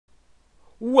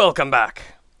Welcome back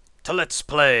to Let's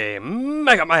Play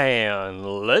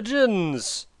Megaman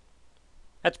Legends.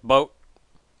 That's Boat,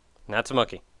 and that's a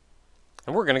monkey.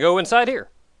 And we're gonna go inside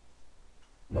here.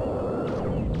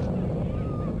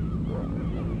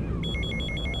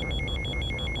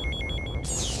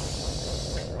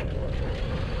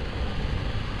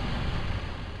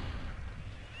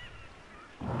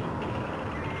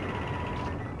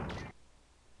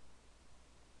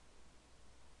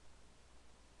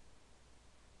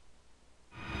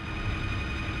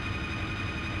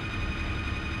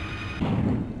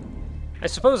 I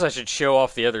suppose I should show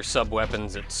off the other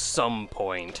sub-weapons at some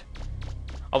point.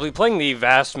 I'll be playing the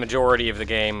vast majority of the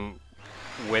game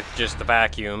with just the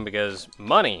vacuum, because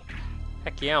money.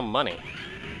 Heck yeah, money.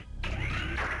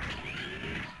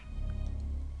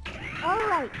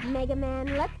 Alright,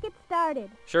 Megaman, let's get started.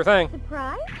 Sure thing.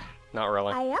 Surprise? Not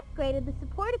really. I upgraded the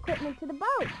support equipment to the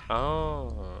boat.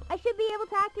 Oh. I should be able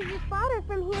to act as your spotter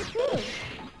from here, too.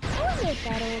 I wonder if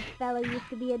that old fella used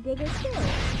to be a digger, too.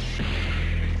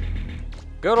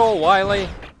 Good old Wiley.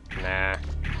 Nah.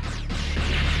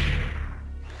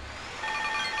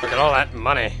 Look at all that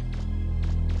money.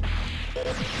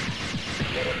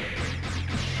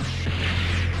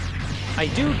 I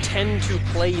do tend to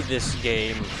play this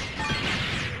game,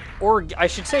 or I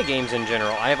should say games in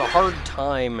general. I have a hard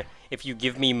time, if you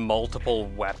give me multiple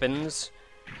weapons,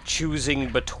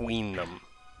 choosing between them.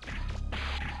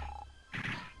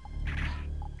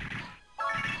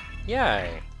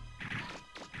 Yay.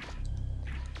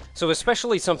 So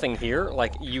especially something here,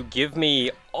 like, you give me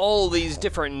all these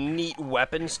different neat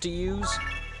weapons to use,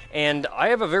 and I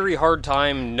have a very hard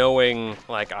time knowing,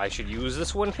 like, I should use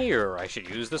this one here, I should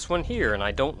use this one here, and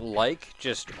I don't like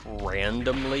just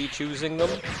randomly choosing them.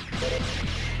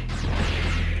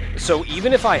 So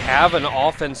even if I have an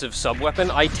offensive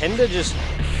sub-weapon, I tend to just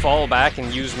fall back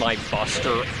and use my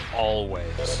buster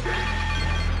always.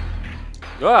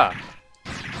 Ah!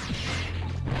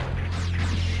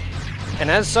 And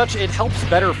as such, it helps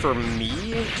better for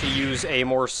me to use a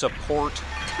more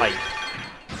support-type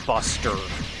buster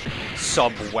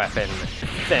sub-weapon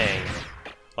thing,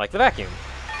 like the vacuum.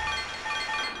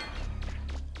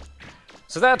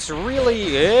 So that's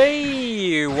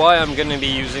really why I'm going to be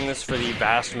using this for the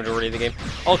vast majority of the game.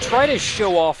 I'll try to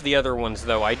show off the other ones,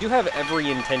 though. I do have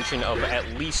every intention of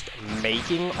at least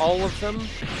making all of them.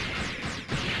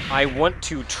 I want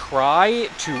to try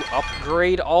to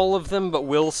upgrade all of them, but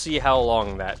we'll see how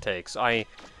long that takes. I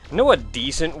know a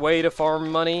decent way to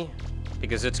farm money,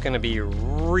 because it's going to be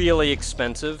really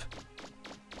expensive.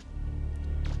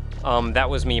 That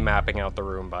was me mapping out the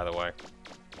room, by the way.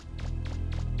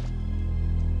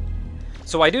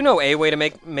 So I do know a way to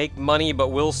make money,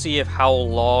 but we'll see if how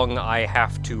long I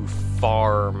have to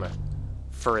farm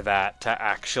for that to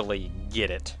actually get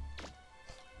it.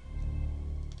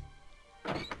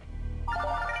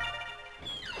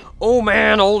 Oh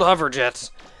man, old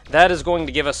hoverjets. That is going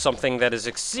to give us something that is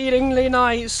exceedingly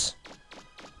nice.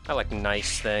 I like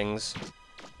nice things.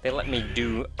 They let me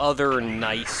do other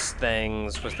nice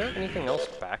things. Was there anything else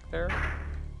back there?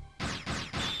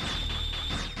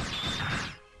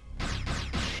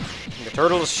 The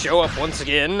turtles show up once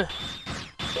again.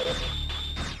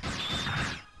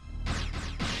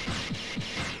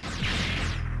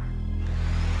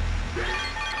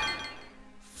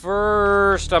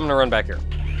 First, I'm gonna run back here.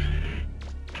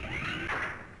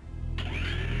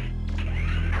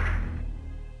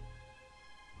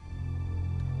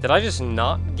 Did I just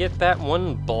not get that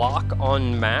one block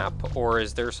on map, or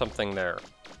is there something there?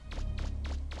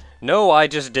 No, I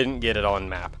just didn't get it on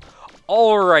map.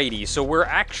 Alrighty, so we're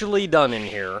actually done in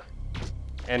here,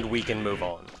 and we can move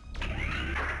on.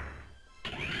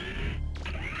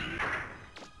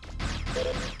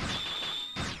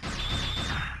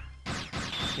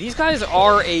 These guys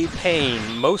are a pain,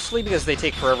 mostly because they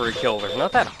take forever to kill. They're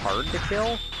not that hard to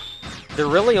kill. They're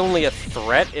really only a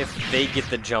threat if they get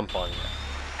the jump on you.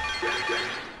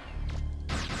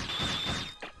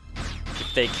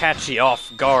 If they catch you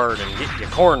off guard and get you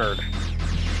cornered,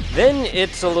 then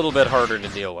it's a little bit harder to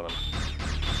deal with them.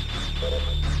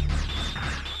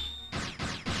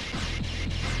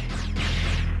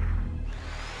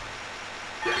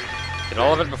 Get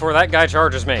all of it before that guy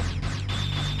charges me.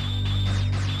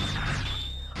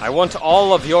 I want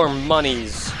all of your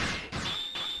monies.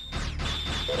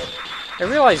 I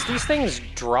realize these things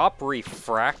drop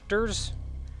refractors.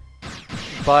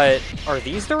 But are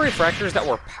these the refractors that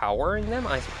were powering them?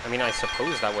 I mean, I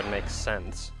suppose that would make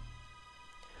sense.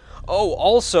 Oh,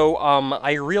 also,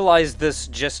 I realized this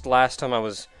just last time I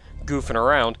was goofing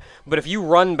around, but if you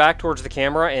run back towards the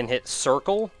camera and hit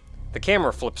circle, the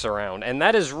camera flips around, and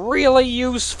that is really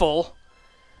useful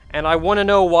And I want to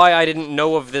know why I didn't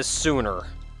know of this sooner.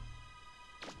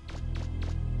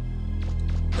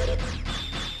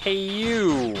 Hey,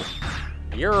 you!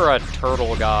 You're a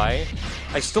turtle guy.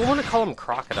 I still want to call them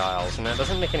crocodiles, and that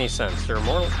doesn't make any sense.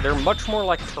 They're much more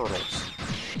like turtles.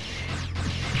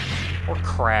 Or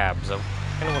crabs. I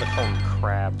kind of want to call them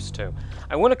crabs, too.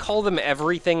 I want to call them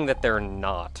everything that they're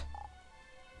not.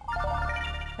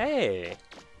 Hey.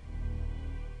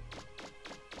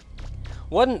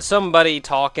 Wasn't somebody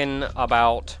talking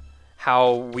about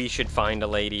how we should find a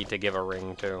lady to give a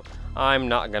ring to? I'm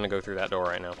not gonna go through that door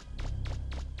right now.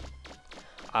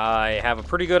 I have a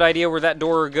pretty good idea where that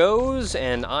door goes,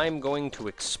 and I'm going to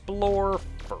explore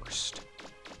first.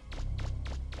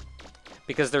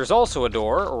 Because there's also a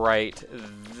door right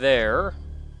there.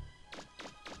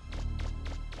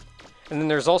 And then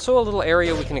there's also a little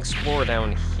area we can explore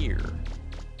down here.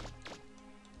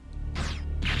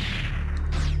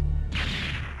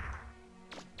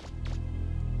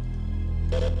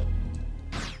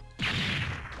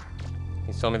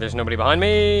 He's telling me there's nobody behind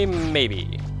me?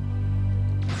 Maybe.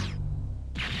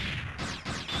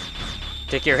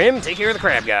 Take care of him, take care of the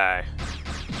crab guy.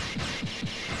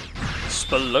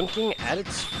 Spelunking at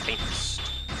its finest.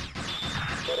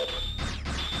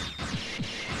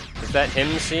 Is that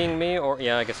him seeing me, or...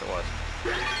 yeah, I guess it was.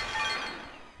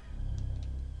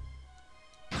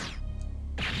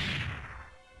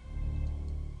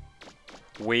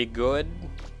 We good?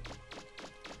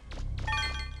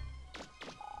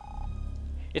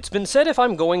 It's been said if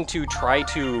I'm going to try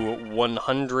to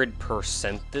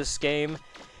 100% this game,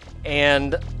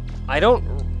 and I don't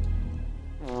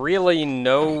really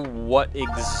know what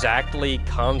exactly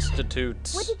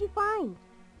constitutes... What did you find?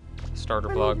 Starter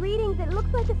From plug. these readings, it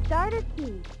looks like a starter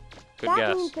key. Good that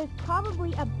guess. means there's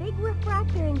probably a big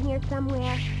refractor in here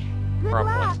somewhere. Good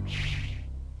Probably. luck.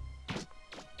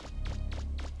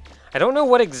 I don't know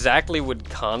what exactly would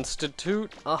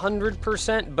constitute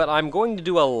 100%, but I'm going to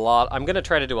do a lot. I'm going to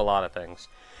try to do a lot of things.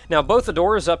 Now, both the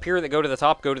doors up here that go to the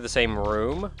top go to the same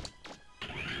room.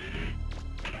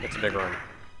 It's a big room.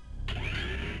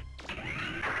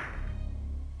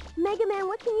 Megaman,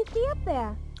 what can you see up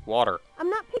there? Water. I'm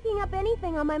not picking up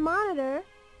anything on my monitor.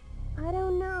 I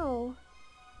don't know.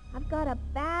 I've got a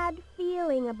bad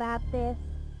feeling about this.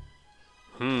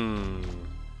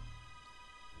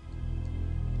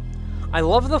 I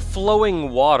love the flowing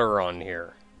water on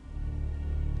here.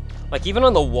 Like, even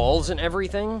on the walls and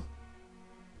everything,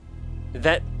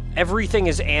 that everything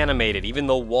is animated. Even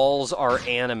the walls are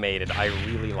animated. I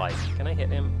really like. Can I hit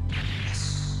him?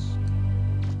 Yes.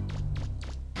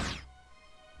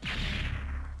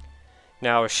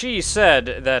 Now, she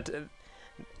said that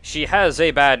she has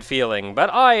a bad feeling, but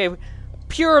I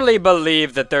purely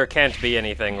believe that there can't be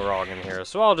anything wrong in here.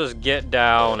 So I'll just get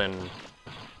down and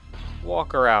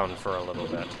walk around for a little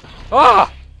bit.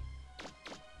 Ah!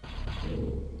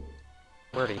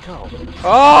 Where'd he go?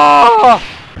 Ah!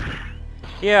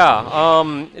 Yeah,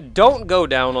 don't go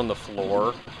down on the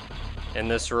floor in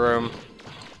this room.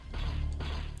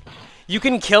 You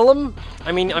can kill them.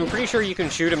 I mean, I'm pretty sure you can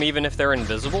shoot them even if they're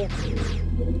invisible.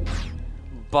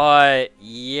 But,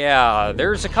 yeah,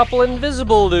 there's a couple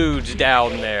invisible dudes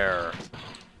down there.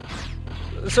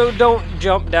 So don't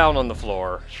jump down on the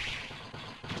floor.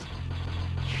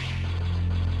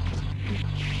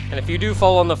 And if you do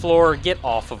fall on the floor, get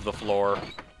off of the floor.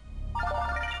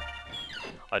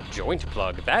 A joint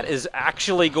plug. That is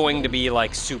actually going to be,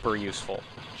 like, super useful.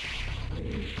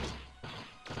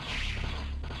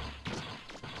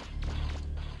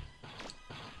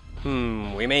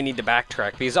 We may need to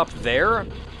backtrack, because up there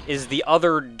is the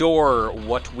other door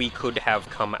what we could have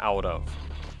come out of.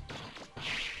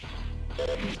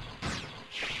 Is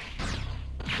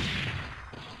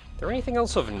there anything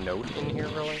else of note in here,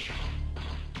 really?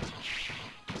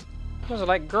 Was it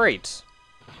like grates?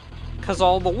 'Cause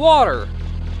all the water!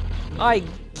 I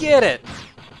get it!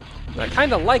 I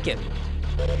kinda like it.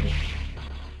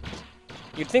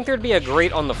 You'd think there'd be a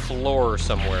grate on the floor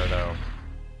somewhere, though.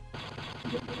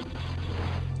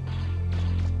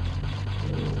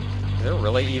 Is there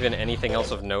really even anything else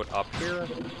of note up here?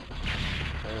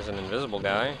 There's an invisible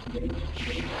guy.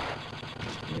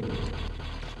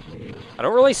 I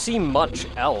don't really see much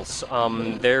else.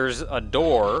 There's a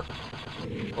door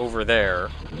over there.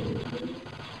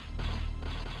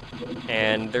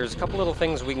 And there's a couple little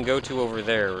things we can go to over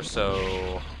there,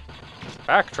 so...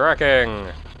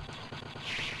 backtracking!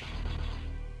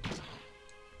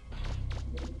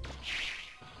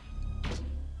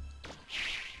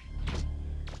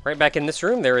 Right back in this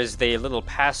room, there is the little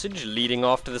passage leading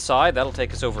off to the side. That'll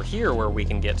take us over here where we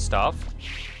can get stuff.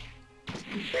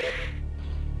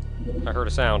 I heard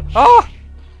a sound. Ah!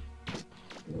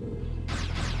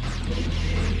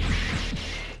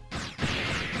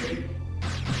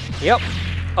 Yep.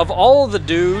 Of all the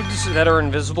dudes that are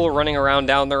invisible running around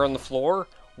down there on the floor,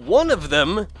 one of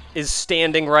them is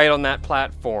standing right on that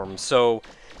platform, so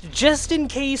just in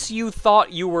case you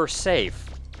thought you were safe.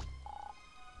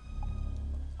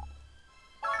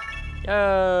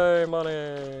 Yay,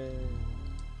 money!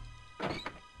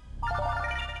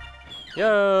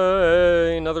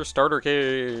 Yay, another starter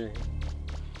key!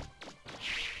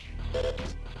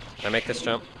 Can I make this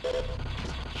jump?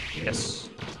 Yes.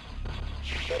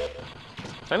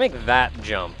 Can I make that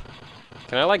jump?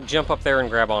 Can I, like, jump up there and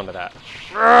grab onto that?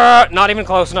 Not even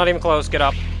close, not even close. Get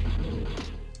up.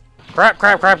 Crap,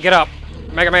 crap, crap, get up.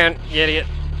 Megaman, you idiot.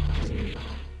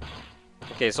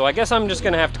 Okay, so I guess I'm just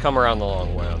gonna have to come around the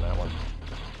long way on that one.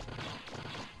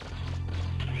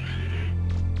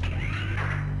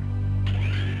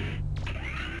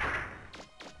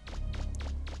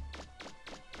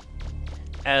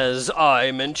 As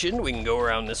I mentioned, we can go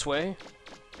around this way.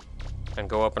 And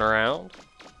go up and around.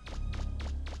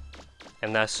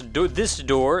 And this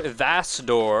door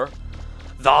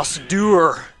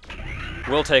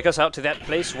will take us out to that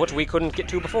place what we couldn't get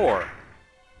to before.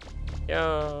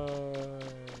 Yeah.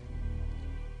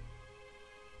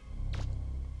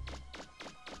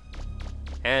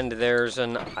 And there's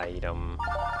an item.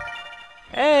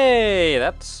 Hey,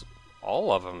 that's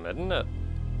all of them, isn't it?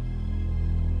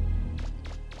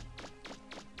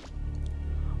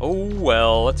 Oh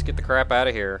well, let's get the crap out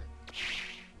of here.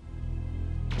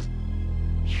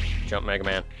 Jump, Mega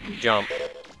Man. Jump.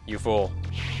 You fool.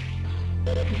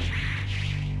 Yeah,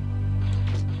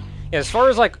 as far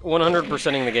as, like,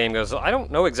 100%ing the game goes, I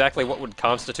don't know exactly what would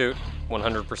constitute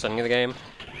 100%ing the game.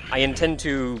 I intend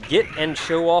to get and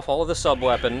show off all of the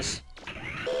sub-weapons.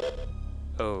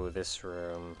 Oh, this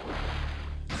room.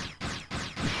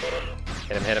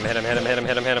 Hit him, hit him, hit him, hit him, hit him,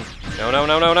 hit him, hit him. No, no,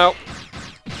 no, no, no.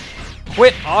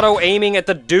 Quit auto-aiming at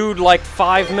the dude like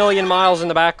 5 million miles in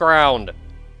the background.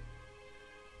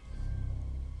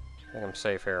 I think I'm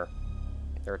safe here.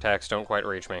 Their attacks don't quite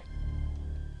reach me.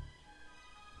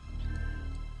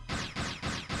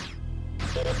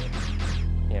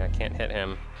 Yeah, I can't hit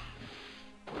him.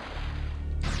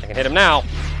 I can hit him now!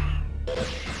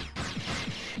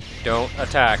 Don't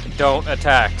attack. Don't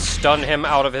attack. Stun him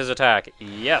out of his attack.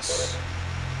 Yes!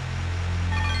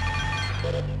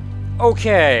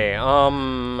 Okay,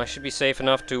 I should be safe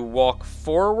enough to walk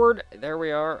forward. There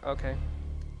we are. Okay.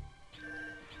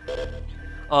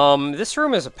 This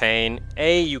room is a pain.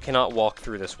 A, you cannot walk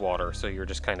through this water, so you're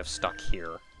just kind of stuck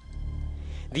here.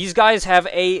 These guys have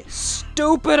a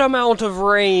stupid amount of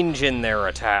range in their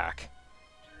attack.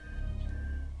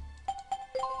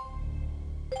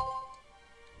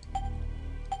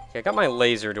 Okay, I got my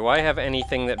laser. Do I have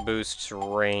anything that boosts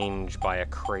range by a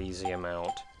crazy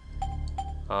amount?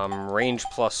 Range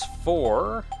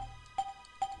 +4.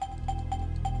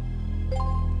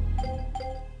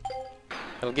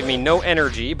 It'll give me no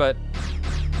energy, but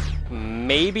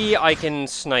maybe I can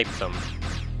snipe them.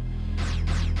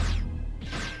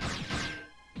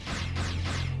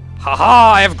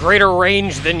 Haha, I have greater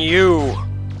range than you!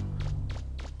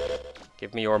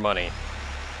 Give me your money.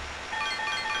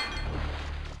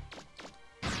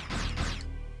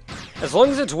 As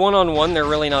long as it's one-on-one, they're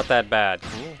really not that bad.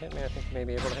 Can you hit me? I think you may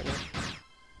be able to hit me.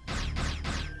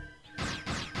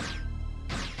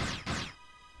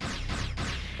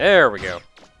 There we go.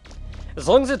 As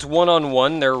long as it's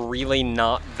one-on-one, they're really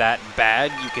not that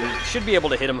bad. You should be able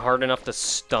to hit them hard enough to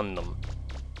stun them.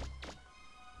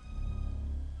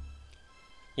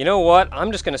 You know what?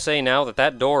 I'm just going to say now that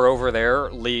that door over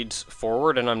there leads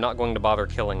forward, and I'm not going to bother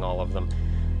killing all of them.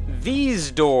 These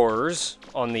doors,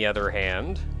 on the other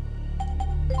hand...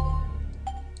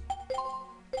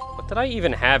 What did I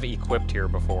even have equipped here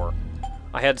before?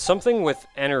 I had something with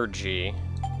energy.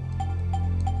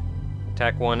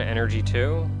 Attack 1, energy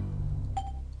 2?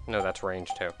 No, that's range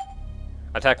 2.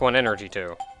 Attack 1, energy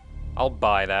 2. I'll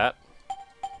buy that.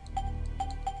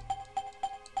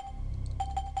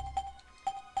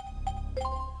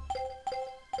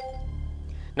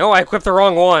 No, I equipped the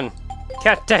wrong one!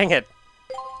 God dang it!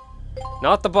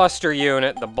 Not the Buster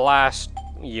unit, the Blast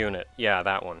unit. Yeah,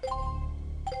 that one.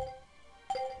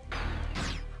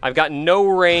 I've got no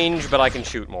range, but I can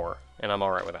shoot more, and I'm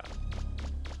alright with that.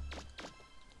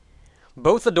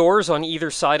 Both the doors on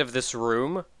either side of this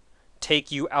room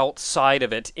take you outside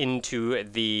of it into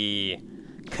the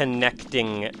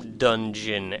connecting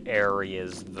dungeon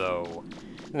areas, though.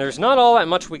 And there's not all that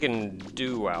much we can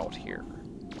do out here.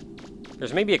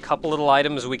 There's maybe a couple little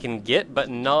items we can get, but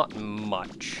not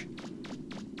much.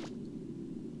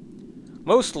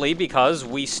 Mostly because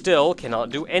we still cannot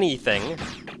do anything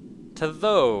to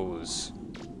those.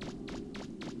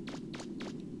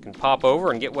 Can pop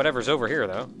over and get whatever's over here,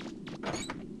 though.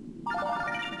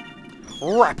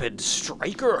 Rapid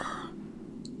Striker!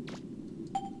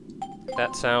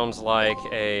 That sounds like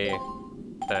a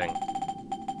thing.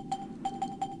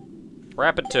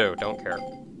 Rapid 2, don't care.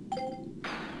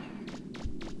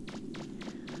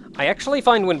 I actually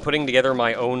find when putting together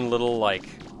my own little, like,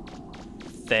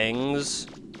 things,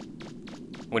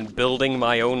 when building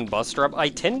my own bus drop, I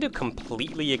tend to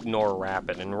completely ignore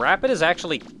Rapid, and Rapid is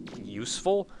actually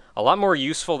useful, a lot more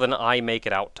useful than I make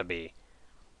it out to be.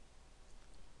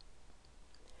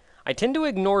 I tend to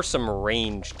ignore some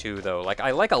range, too, though. Like,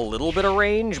 I like a little bit of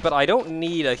range, but I don't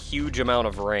need a huge amount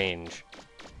of range.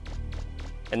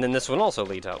 And then this one also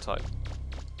leads outside.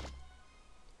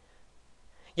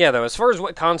 Yeah, though, as far as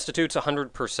what constitutes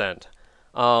 100%,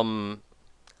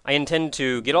 I intend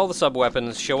to get all the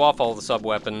sub-weapons, show off all the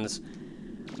sub-weapons,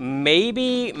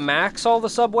 maybe max all the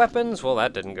sub-weapons? Well,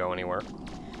 that didn't go anywhere.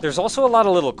 There's also a lot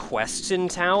of little quests in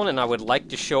town, and I would like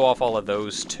to show off all of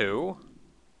those, too.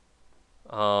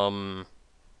 I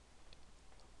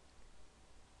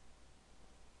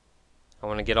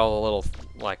want to get all the little,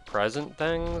 like, present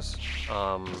things.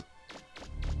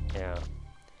 Yeah.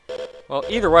 Well,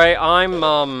 either way, I'm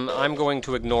going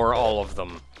to ignore all of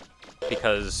them.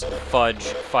 Because fudge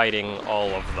fighting all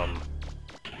of them.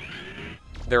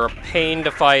 They're a pain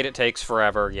to fight, it takes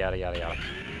forever, yada yada yada.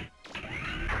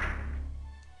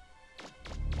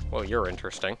 Well, you're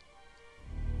interesting.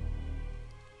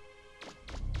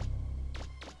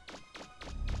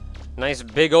 Nice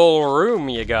big old room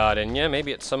you got in ya.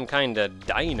 Maybe it's some kind of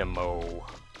dynamo.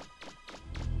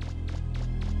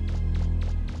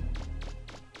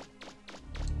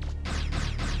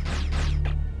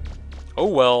 Oh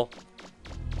well.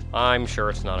 I'm sure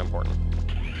it's not important.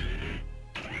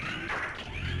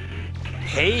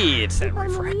 Hey, it's that If I'm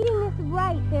refractor. reading this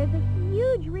right, there's a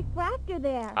huge refractor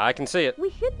there. I can see it.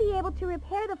 We should be able to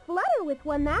repair the flutter with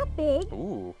one that big.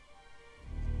 Ooh.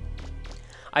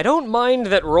 I don't mind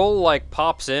that Roll, like,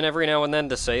 pops in every now and then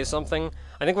to say something.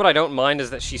 I think what I don't mind is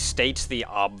that she states the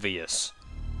obvious.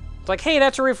 It's like, hey,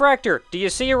 that's a refractor. Do you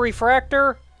see a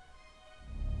refractor?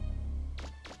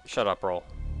 Shut up, Roll.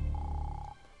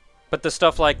 But the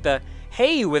stuff like the,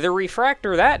 hey, with a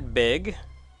refractor that big,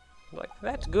 like,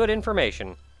 that's good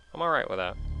information. I'm alright with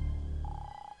that.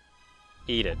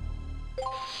 Eat it.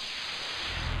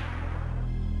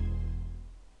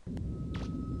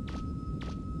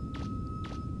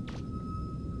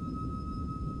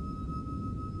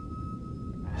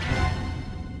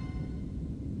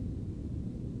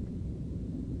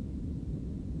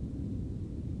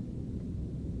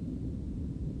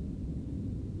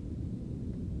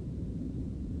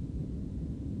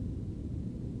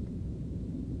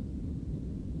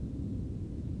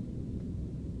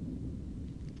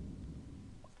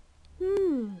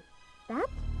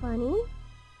 That's funny.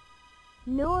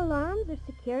 No alarms or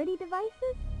security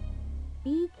devices?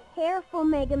 Be careful,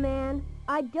 Megaman.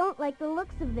 I don't like the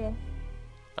looks of this.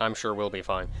 I'm sure we'll be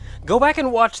fine. Go back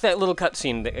and watch that little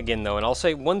cutscene again, though, and I'll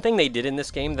say one thing they did in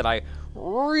this game that I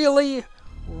really,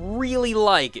 really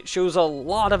like, it shows a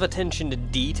lot of attention to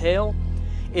detail,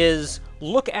 is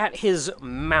look at his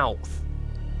mouth.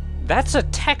 That's a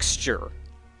texture.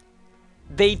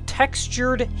 They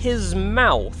textured his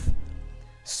mouth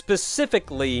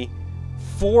specifically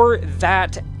for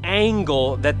that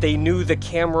angle that they knew the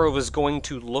camera was going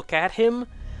to look at him,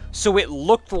 so it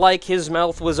looked like his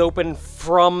mouth was open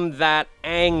from that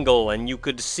angle and you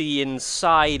could see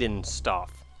inside and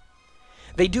stuff.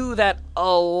 They do that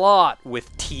a lot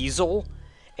with Teasel,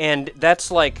 and that's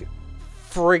like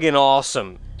friggin'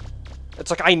 awesome.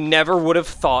 It's like I never would have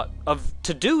thought of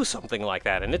to do something like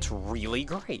that, and it's really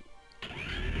great.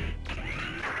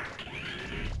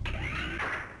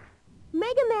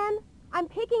 Megaman, I'm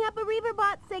picking up a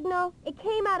Reaverbot signal. It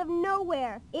came out of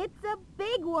nowhere. It's a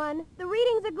big one. The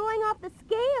readings are going off the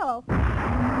scale.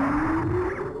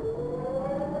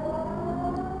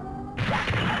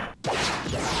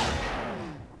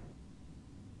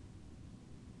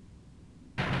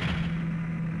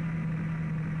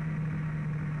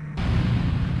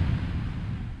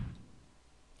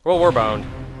 Well, we're bound.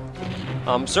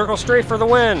 Circle Strafe for the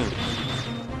win!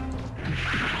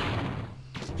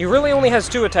 He really only has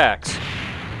 2 attacks.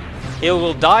 He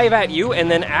will dive at you, and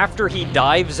then after he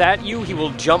dives at you, he will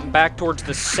jump back towards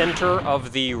the center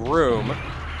of the room,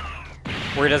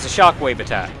 where he does a shockwave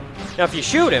attack. Now, if you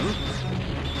shoot him,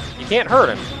 you can't hurt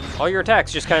him. All your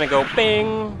attacks just kind of go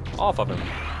bing off of him.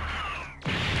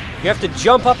 You have to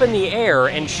jump up in the air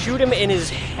and shoot him in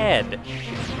his head.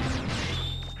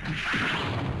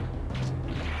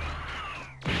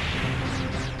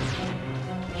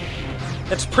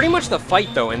 That's pretty much the fight,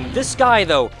 though, and this guy,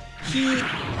 though, he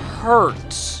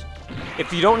hurts.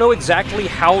 If you don't know exactly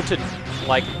how to,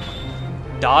 like,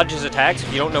 dodge his attacks,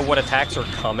 if you don't know what attacks are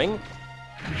coming,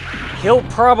 he'll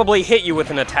probably hit you with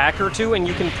an attack or two, and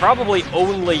you can probably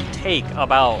only take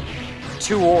about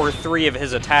 2 or 3 of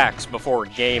his attacks before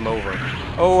game over.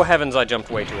 Oh, heavens, I jumped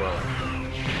way too early.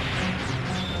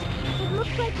 It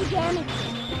looks like you damaged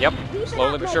it. Yep, Keep slowly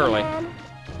it up, but surely. Megaman.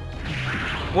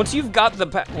 Once you've got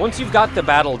the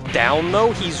battle down,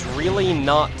 though, he's really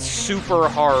not super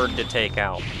hard to take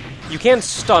out. You can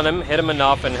stun him, hit him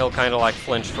enough, and he'll kind of like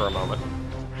flinch for a moment.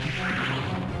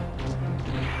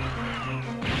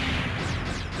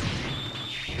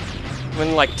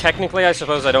 When, like, technically, I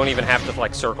suppose I don't even have to,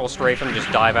 like, circle strafe him,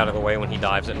 just dive out of the way when he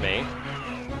dives at me.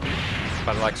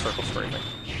 But I like circle strafing.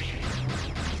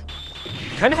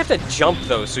 You kind of have to jump,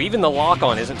 though, so even the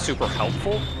lock-on isn't super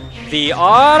helpful. The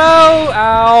auto...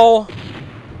 Ow!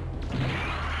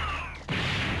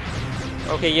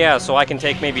 Okay, yeah, so I can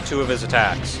take maybe 2 of his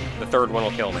attacks. The 3rd one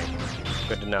will kill me.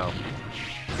 Good to know.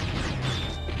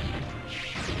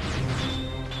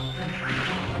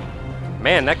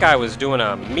 Man, that guy was doing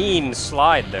a mean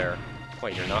slide there.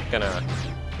 Wait, you're not gonna...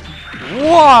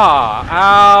 Wah!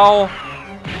 Ow!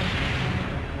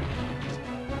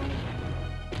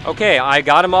 Okay, I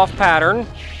got him off pattern.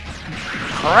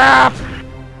 Crap!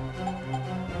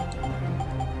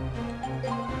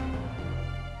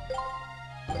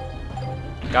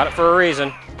 Got it for a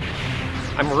reason.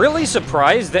 I'm really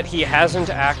surprised that he hasn't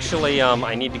actually,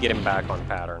 I need to get him back on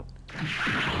pattern.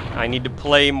 I need to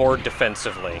play more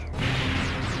defensively.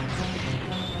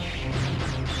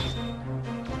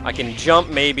 I can jump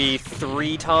maybe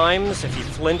 3 times. If he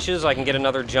flinches, I can get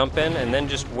another jump in, and then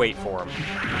just wait for him.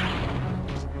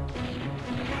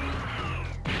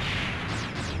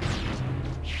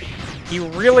 He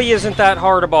really isn't that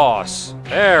hard a boss.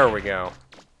 There we go.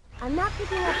 I'm not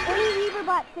picking up any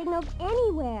Reaverbot signals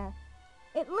anywhere.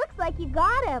 It looks like you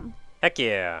got him. Heck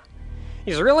yeah.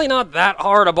 He's really not that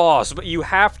hard a boss, but you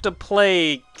have to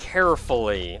play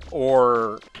carefully,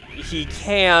 or he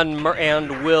can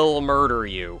and will murder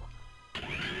you.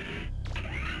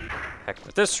 Heck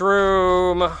with this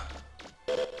room.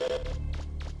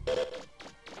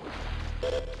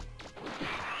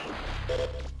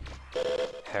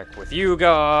 Heck with you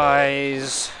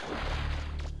guys.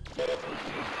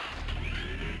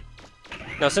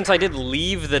 Now, since I did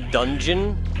leave the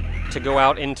dungeon to go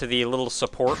out into the little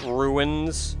support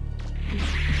ruins...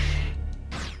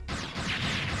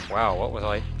 Wow, what was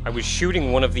I? I was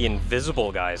shooting one of the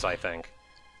invisible guys, I think.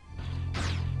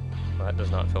 Well, that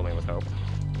does not fill me with hope.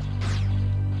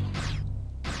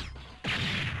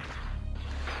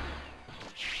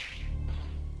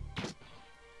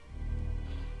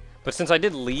 But since I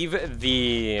did leave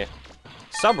the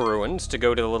sub-ruins to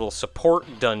go to the little support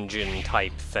dungeon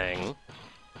type thing,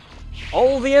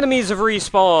 all the enemies have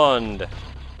respawned!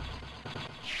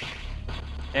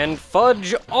 And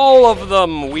fudge all of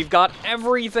them! We've got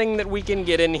everything that we can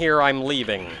get in here. I'm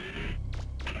leaving.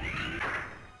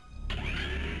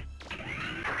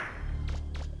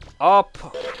 Up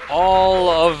all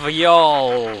of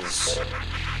y'alls.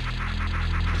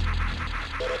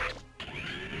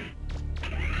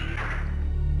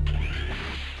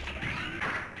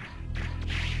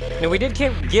 Now, we did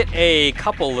get a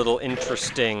couple little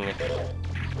interesting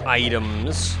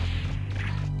items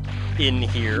in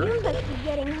here. Seems like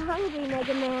you're getting hungry,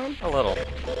 Megaman. A little.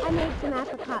 I made some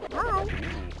apricot pie.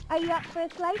 Are you up for a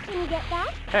slice when you get back?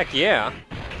 Heck yeah.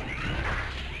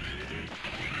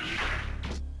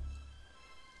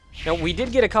 Now, we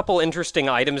did get a couple interesting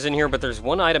items in here, but there's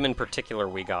one item in particular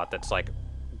we got that's, like,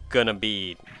 gonna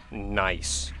be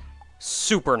nice.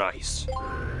 Super nice.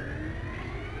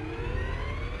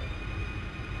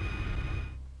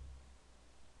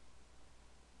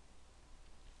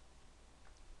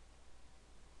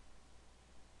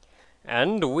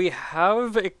 And we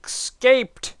have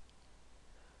escaped.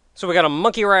 So we got a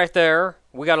monkey right there,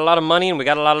 we got a lot of money, and we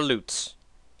got a lot of loots.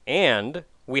 And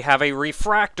we have a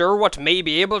refractor what may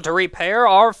be able to repair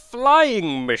our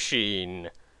flying machine.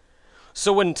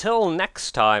 So until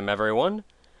next time, everyone,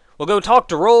 we'll go talk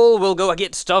to Roll, we'll go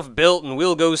get stuff built, and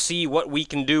we'll go see what we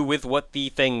can do with what the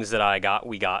things that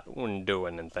we got when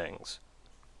doing and things.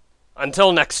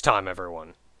 Until next time,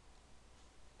 everyone.